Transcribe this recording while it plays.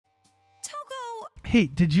Hey,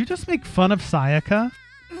 did you just make fun of Sayaka?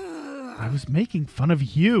 I was making fun of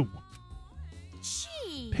you.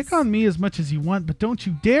 Jeez. Pick on me as much as you want, but don't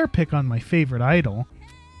you dare pick on my favorite idol.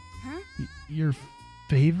 Huh? Your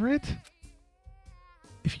favorite?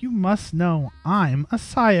 If you must know, I'm a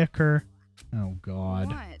Sayaker. Oh, God.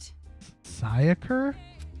 What? Sayaker?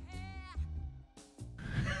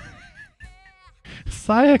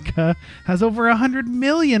 Sayaka has over 100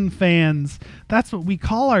 million fans. That's what we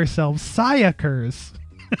call ourselves, Sayakers.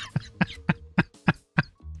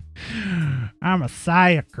 I'm a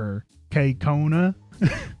Sayaker, K-Kona.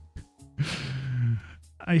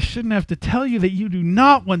 I shouldn't have to tell you that you do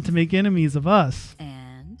not want to make enemies of us.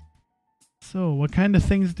 And? So, what kind of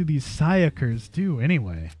things do these Sayakers do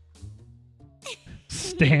anyway?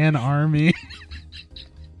 Stan Army.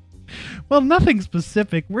 Well, nothing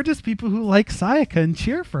specific. We're just people who like Sayaka and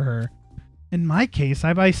cheer for her. In my case,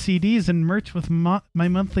 I buy CDs and merch with my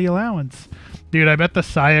monthly allowance. Dude, I bet the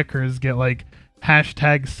Sayakers get like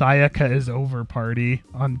hashtag Sayaka is over party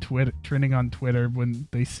on Twitter, trending on Twitter when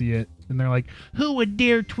they see it. And they're like, who would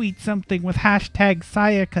dare tweet something with hashtag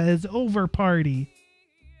Sayaka is over party?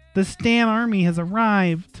 The Stan Army has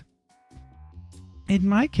arrived. In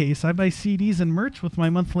my case, I buy CDs and merch with my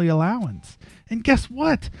monthly allowance. And guess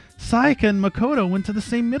what? Sayaka and Makoto went to the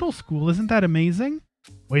same middle school. Isn't that amazing?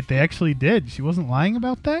 Wait, they actually did. She wasn't lying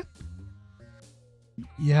about that?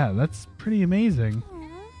 Yeah, that's pretty amazing.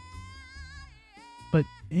 Aww. But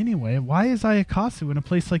anyway, why is Ayakasu in a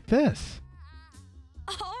place like this?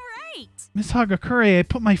 All right. Miss Hagakure, I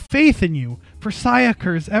put my faith in you for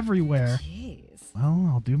Sayakers everywhere. Jeez. Well,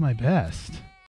 I'll do my best.